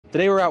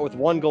Today we're out with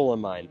one goal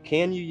in mind.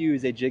 Can you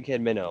use a jighead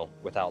minnow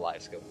without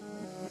Livescope?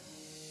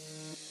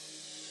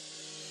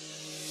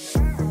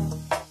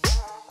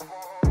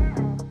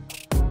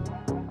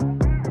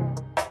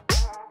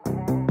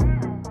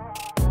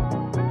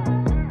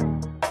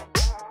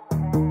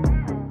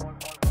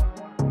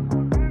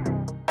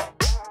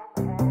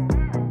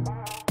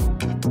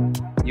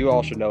 You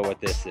all should know what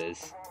this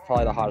is.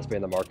 Probably the hottest bait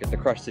in the market, the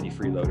Crush City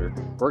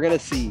freeloader. We're gonna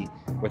see,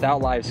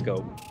 without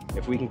Livescope,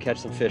 if we can catch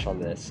some fish on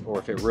this, or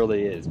if it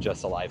really is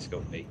just a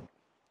Livescope bait.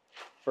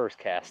 First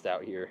cast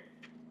out here.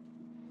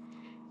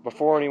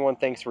 Before anyone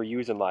thinks we're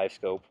using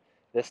Livescope,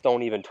 this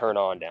don't even turn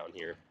on down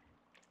here.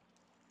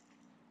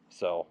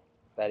 So,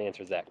 that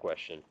answers that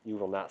question. You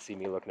will not see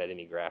me looking at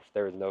any graphs.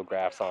 There is no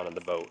graphs on in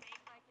the boat.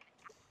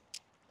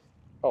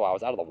 Oh, I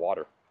was out of the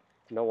water.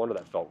 No wonder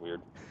that felt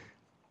weird.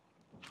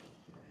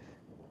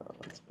 Oh,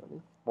 that's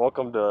funny.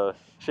 Welcome to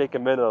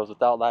Shaking Minnows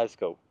without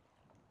Livescope.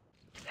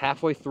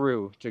 Halfway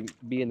through to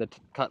be in the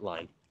cut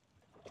line.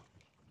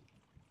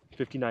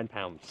 59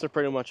 pounds. So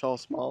pretty much all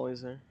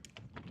smallies there.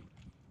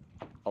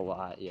 A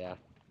lot, yeah.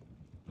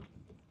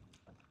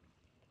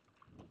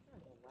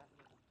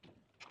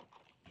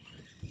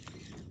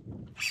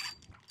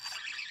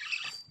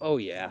 Oh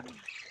yeah.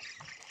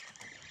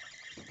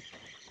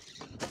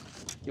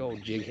 Yo,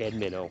 jighead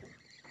minnow.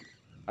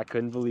 I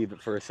couldn't believe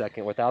it for a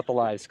second without the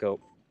Livescope.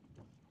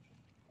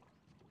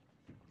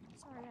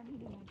 Sorry, I'm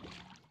eating my banana.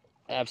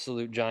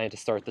 Absolute giant to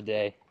start the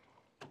day.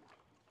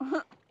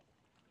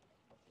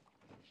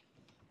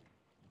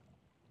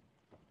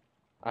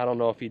 I don't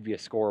know if he'd be a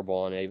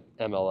scoreable on a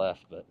MLF,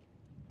 but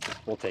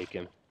we'll take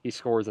him. He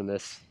scores in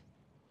this.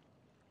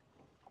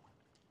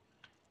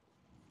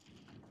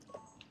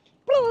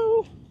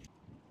 Hello.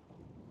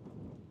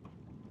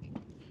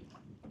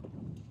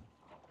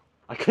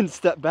 I couldn't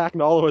step back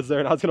and all was there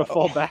and I was going to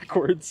fall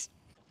backwards.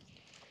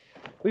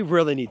 We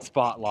really need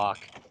spot lock.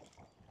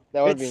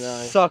 That would be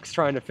nice. It sucks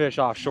trying to fish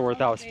offshore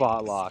without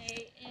spot lock.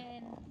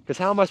 Because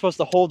how am I supposed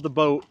to hold the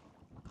boat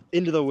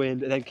into the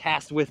wind and then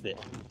cast with it?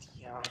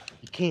 Yeah.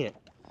 You can't.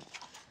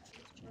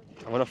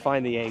 I'm going to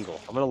find the angle.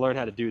 I'm going to learn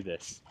how to do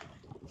this.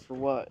 For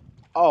what?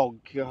 Oh,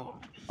 God.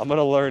 I'm going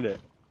to learn it.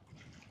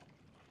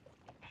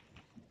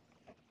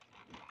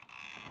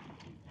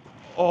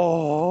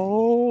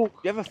 Oh!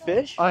 You have a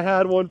fish? I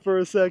had one for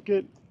a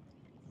second.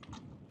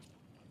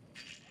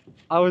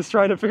 I was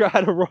trying to figure out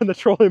how to run the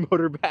trolling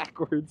motor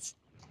backwards.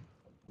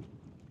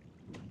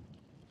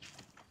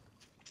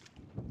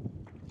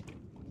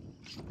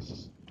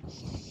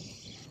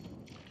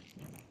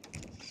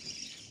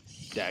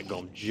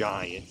 Daggum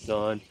giant,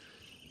 son.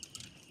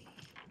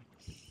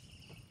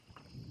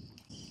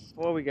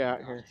 What we got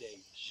here?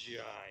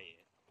 Giant.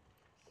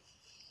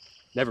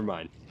 Never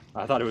mind.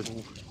 I thought it was.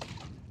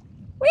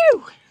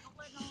 Woo!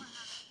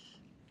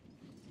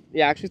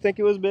 You actually think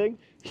it was big?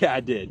 Yeah, I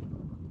did.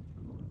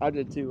 I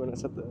did too when I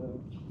set the.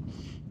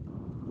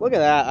 Look at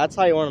that. That's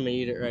how you want them to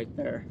eat it right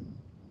there.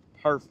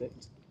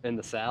 Perfect. In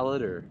the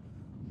salad or?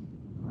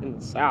 In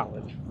the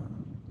salad.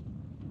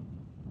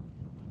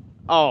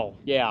 Oh,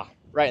 yeah.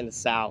 Right in the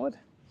salad.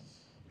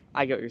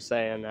 I get what you're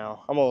saying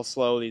now. I'm a little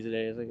slow these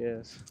days, I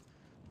guess.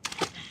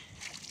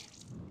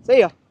 See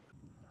ya.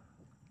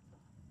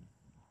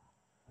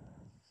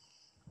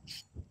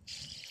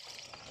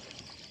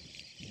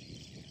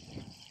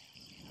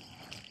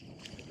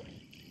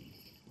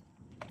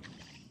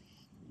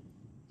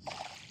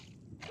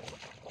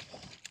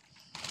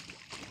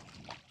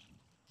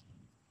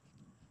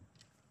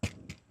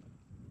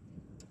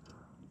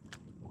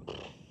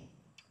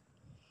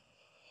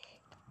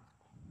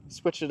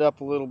 Switch it up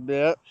a little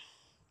bit.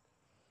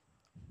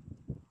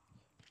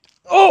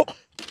 Oh!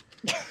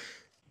 It's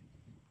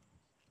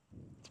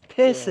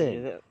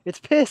pissing. Yeah, It's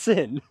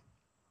pissing.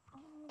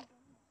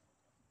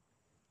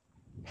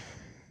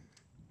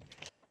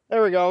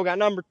 there we go. Got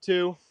number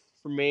 2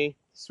 for me.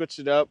 Switched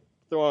it up.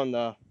 Throw on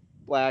the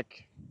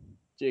black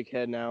jig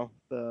head now.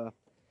 I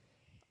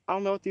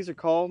don't know what these are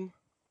called.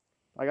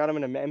 I got them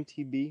in an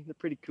MTB. They're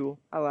pretty cool.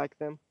 I like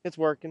them. It's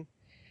working.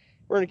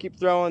 We're going to keep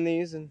throwing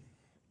these and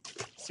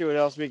see what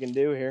else we can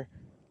do here.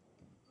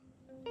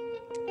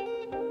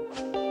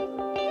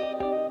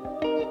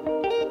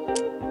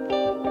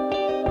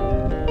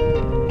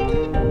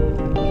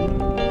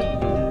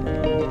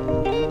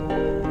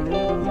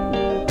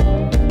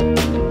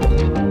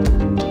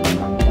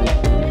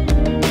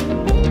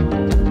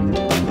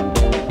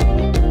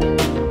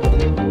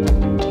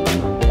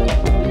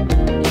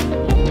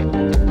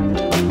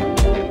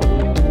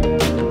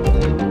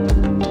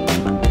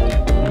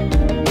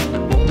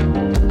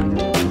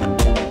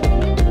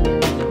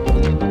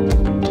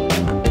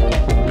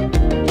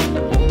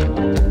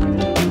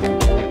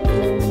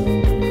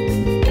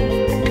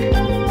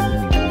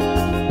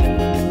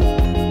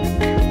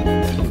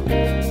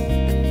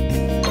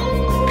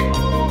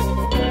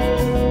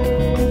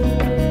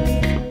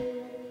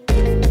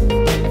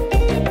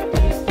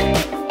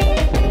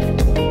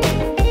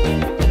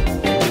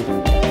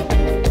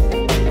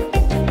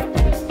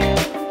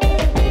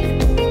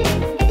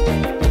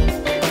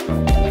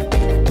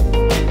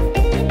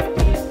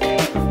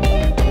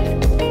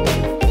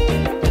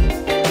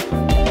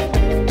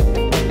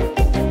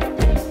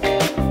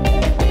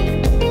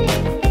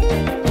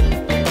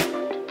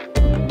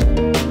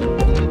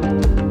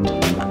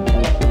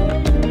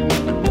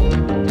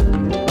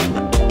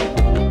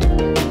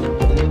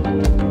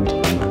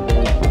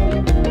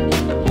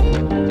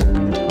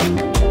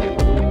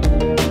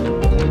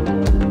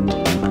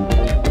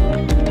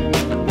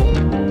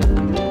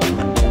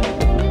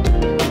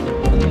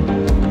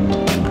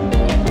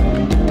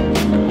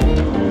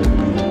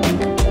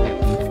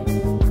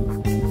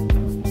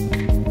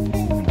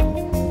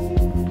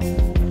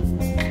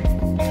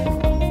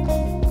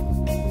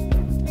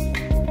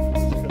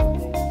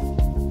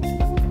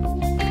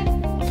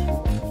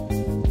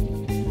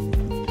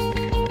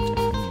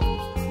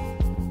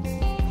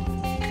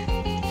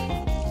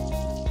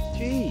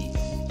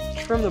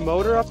 trim the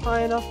motor up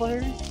high enough,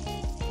 Larry?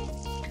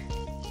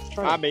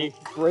 Trying to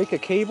break a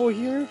cable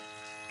here?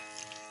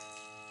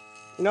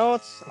 You know,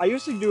 I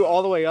usually do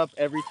all the way up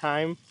every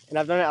time, and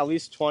I've done it at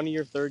least 20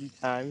 or 30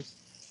 times.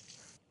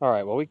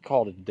 Alright, well we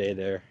called it a day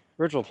there.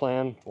 Original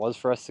plan was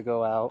for us to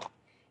go out,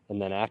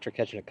 and then after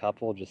catching a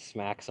couple, just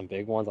smack some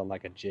big ones on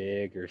like a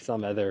jig or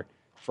some other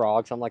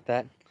frog, something like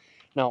that.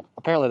 Now,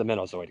 apparently the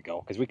minnow's the way to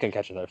go, because we couldn't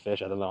catch another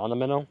fish other than on the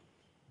minnow.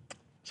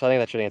 So I think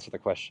that should answer the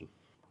question.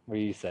 What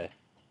do you say?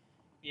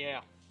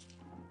 Yeah.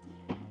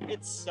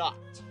 It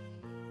sucked.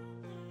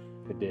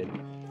 It did.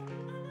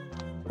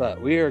 But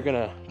we are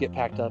gonna get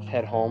packed up,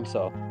 head home,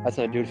 so that's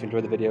gonna do it. If you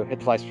enjoyed the video, hit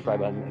the like, subscribe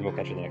button, and we'll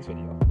catch you in the next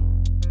video.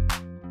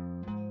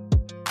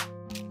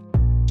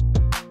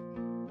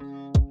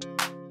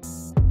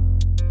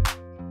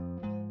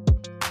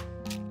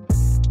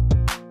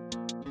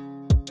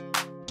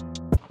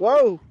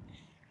 Whoa!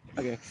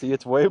 Okay, see,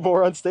 it's way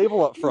more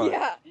unstable up front.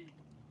 Yeah.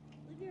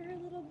 Look at her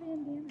little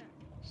bandana.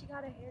 She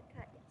got a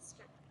haircut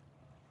yesterday.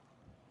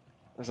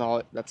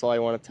 That's all I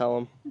want to tell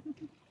him.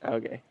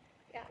 Okay.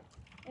 Yeah.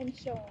 And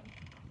show him.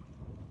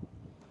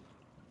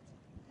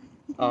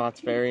 Oh, it's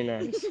very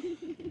nice.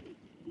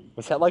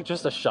 Was that like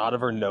just a shot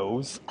of her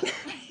nose?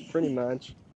 Pretty much.